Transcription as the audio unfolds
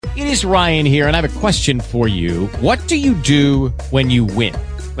It is Ryan here, and I have a question for you. What do you do when you win?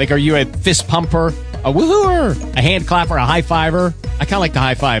 Like, are you a fist pumper, a woohooer, a hand clapper, a high fiver? I kind of like the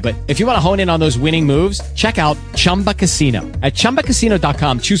high five, but if you want to hone in on those winning moves, check out Chumba Casino. At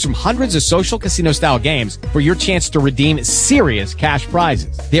ChumbaCasino.com, choose from hundreds of social casino-style games for your chance to redeem serious cash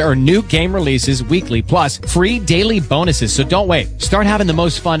prizes. There are new game releases weekly, plus free daily bonuses. So don't wait. Start having the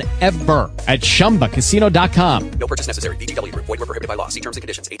most fun ever at ChumbaCasino.com. No purchase necessary. VGW. Void where prohibited by law. See terms and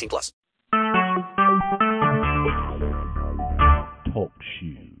conditions. 18 plus. Talk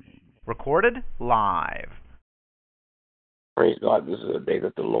shoes. Recorded live. Praise God, this is a day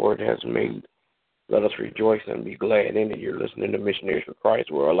that the Lord has made. Let us rejoice and be glad in it. You're listening to Missionaries for Christ,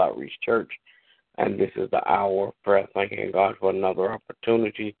 World Outreach Church, and this is the hour of prayer, thanking God for another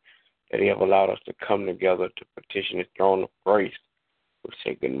opportunity that He has allowed us to come together to petition His throne of grace. We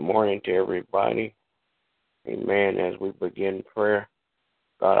say good morning to everybody. Amen. As we begin prayer,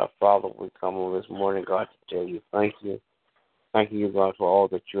 God our Father, we come on this morning, God, to tell you thank you. Thank you, God, for all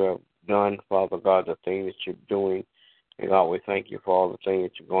that you have done, Father God, the things that you're doing. And God, we thank you for all the things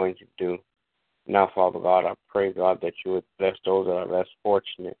that you're going to do. Now, Father God, I pray, God, that you would bless those that are less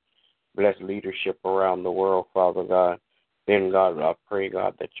fortunate. Bless leadership around the world, Father God. Then, God, I pray,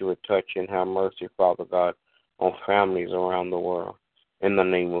 God, that you would touch and have mercy, Father God, on families around the world. In the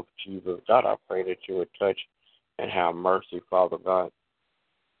name of Jesus, God, I pray that you would touch and have mercy, Father God.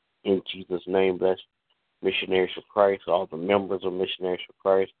 In Jesus' name, bless Missionaries for Christ, all the members of Missionaries for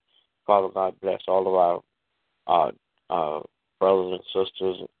Christ. Father God, bless all of our brothers and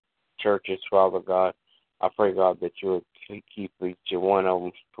sisters, churches, Father God. I pray, God, that you would keep each one of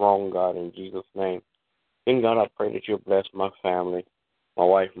them strong, God, in Jesus' name. Then, God, I pray that you'll bless my family, my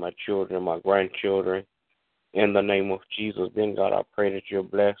wife, my children, my grandchildren, in the name of Jesus. Then, God, I pray that you'll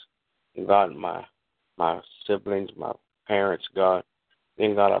bless, God, my siblings, my parents, God.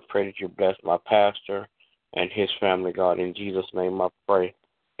 Then, God, I pray that you bless my pastor and his family, God. In Jesus' name I pray.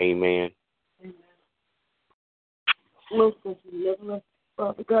 Amen. Amen. Most of you,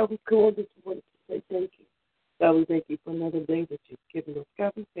 Father God, we come on this morning to say thank you. God, we thank you for another day that you've given us.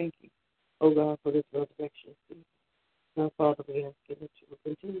 God, we thank you, oh God, for this resurrection season. Now, Father, we ask you that you will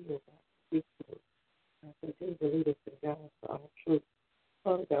continue, oh God, to speak to us. Continue to lead us and guide us to all truth.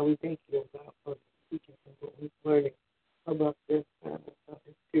 Father God, we thank you, oh God, for the teaching and what we're learning about this time, about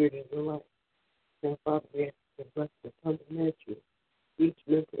this period in your life. Now, Father, we ask you to bless the fundamental, each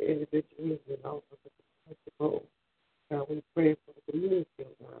member individually and also the whole. God, we pray for the community, oh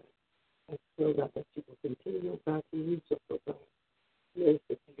God. I pray, God, that you will continue, oh God, to use us, oh God, minister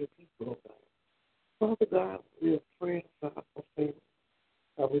to your people, oh God. Father God, we are praying, God, for family.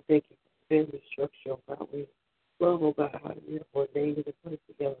 God, we thank you for family structure, oh God. We love, oh God, how you have ordained it to put it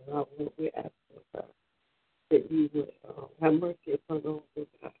together. God, we ask, oh God, that you would have mercy upon those, oh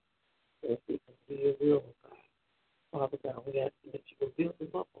God, that we can do your will, oh God. Father God, we ask you that you will build them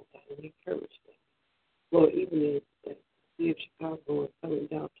up, oh God, and encourage them. Lord, even in the city of Chicago and coming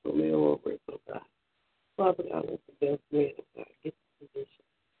down to a mail over it, oh God. Father God, let the best man, oh God, get the position.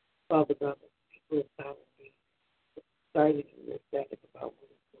 Father God, let the people inside will be excited and ecstatic about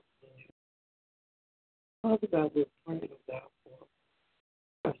what is going on. Father God, we're praying, oh God,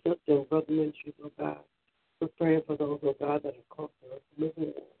 for our sister and brother ministries, oh God. We're praying for those, oh God, that are caught in the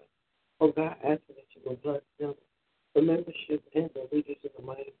living water. Oh God, asking that you will bless them, the membership and the leaders in a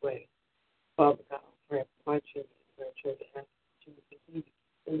mighty way. Father God, I'm praying for my children and grandchildren, asking that you will continue to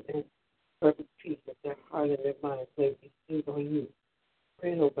keep them in perfect peace, that their heart and their mind may be stayed on you.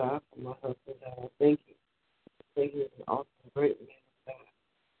 Praying, oh God, for my husband, God, I thank you. I thank you as an awesome, great man of God.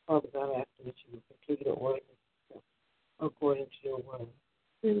 Father God, I ask that you will continue to order his steps according to your word.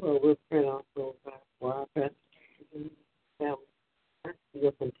 And Lord, we're praying also, God, for our pastors and family. I ask you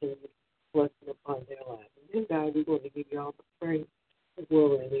to continue blessing upon their lives. And then, God, we're going to give you all the praise, the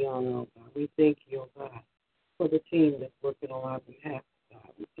glory, and the honor, oh God. We thank you, oh God, for the team that's working on our behalf, God.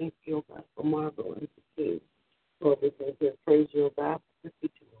 We thank you, oh God, for Margot and the team. Lord, we thank you and praise you, oh God, for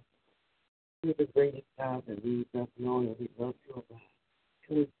 52. You're the greatest God that we've ever known, and we love you, oh God.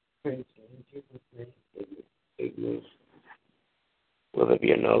 And we praise you in Jesus' name. Amen. Amen. Will there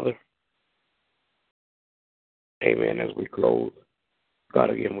be another? Amen. As we close, God,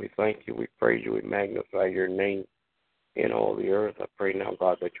 again, we thank you, we praise you, we magnify your name in all the earth. I pray now,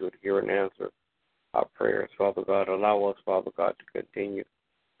 God, that you would hear and answer our prayers. Father God, allow us, Father God, to continue to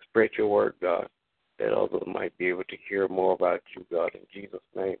spread your word, God, that others might be able to hear more about you, God. In Jesus'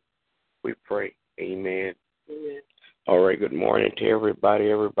 name, we pray. Amen. Amen. All right, good morning to everybody.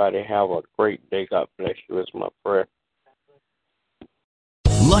 Everybody have a great day. God bless you is my prayer.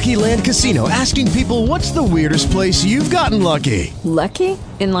 Lucky Land Casino, asking people, what's the weirdest place you've gotten lucky? Lucky?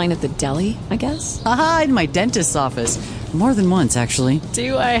 In line at the deli, I guess? Aha, in my dentist's office. More than once, actually.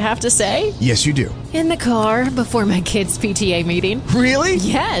 Do I have to say? Yes, you do. In the car before my kids' PTA meeting. Really?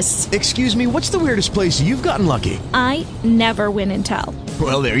 Yes. Excuse me, what's the weirdest place you've gotten lucky? I never win and tell.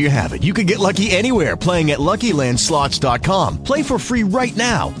 Well, there you have it. You can get lucky anywhere, playing at LuckyLandSlots.com. Play for free right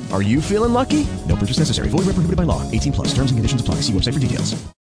now. Are you feeling lucky? No purchase necessary. Void where prohibited by law. 18+. Terms and conditions apply. See website for details.